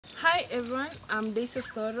Hi everyone, I'm Daisy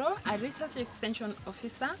Soro, a Research Extension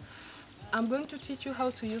Officer. I'm going to teach you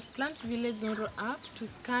how to use PlantVillage Nuru app to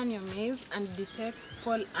scan your maize and detect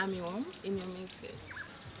fall armyworm in your maize field.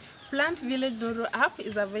 PlantVillage Nuru app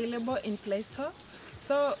is available in Play Store.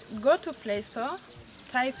 So go to Play Store,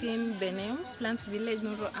 type in the name PlantVillage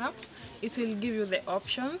Nuru app. It will give you the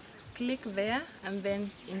options. Click there and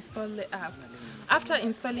then install the app. After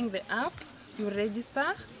installing the app, you register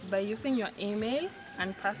by using your email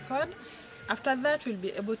and password. After that, you'll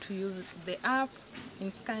be able to use the app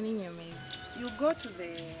in scanning your maize. You go to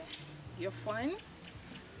your phone,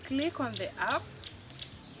 click on the app.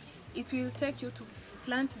 It will take you to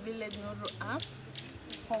PlantVillage Nuru app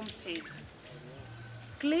homepage.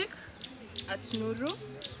 Click at Nuru,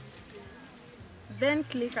 then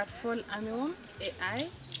click at Fall Armyworm AI,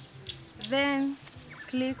 then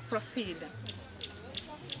click Proceed.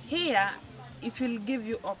 Here, it will give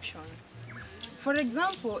you options. For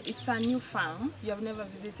example, it's a new farm, you have never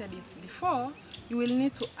visited it before, you will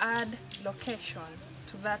need to add location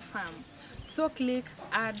to that farm. So click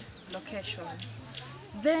Add Location.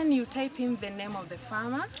 Then you type in the name of the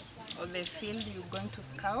farmer or the field you're going to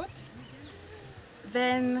scout.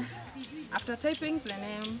 Then, after typing the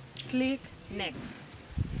name, click Next.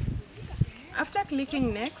 After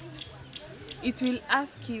clicking Next, it will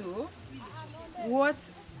ask you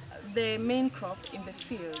what's the main crop in the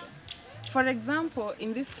field. For example,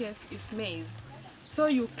 in this case, it's maize. So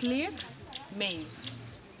you click Maize.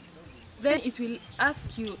 Then it will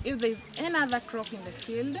ask you if there is any other crop in the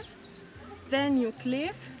field. Then you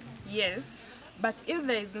click Yes. But if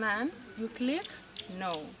there is none, you click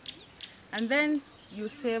No. And then you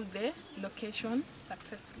save the location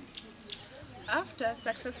successfully. After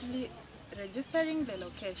successfully registering the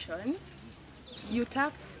location, you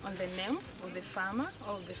tap on the name of the farmer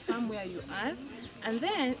or the farm where you are, and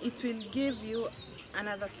then it will give you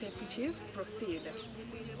another step, which is Proceed.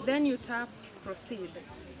 Then you tap Proceed.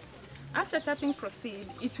 After tapping Proceed,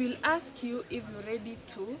 it will ask you if you're ready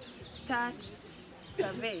to start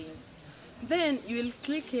surveying. Then you will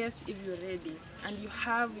click Yes if you're ready, and you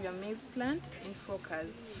have your maize plant in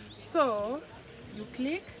focus. So you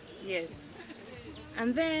click Yes,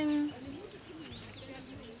 and then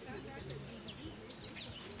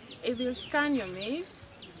it will scan your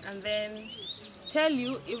maize and then tell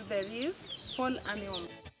you if there is fall armyworm.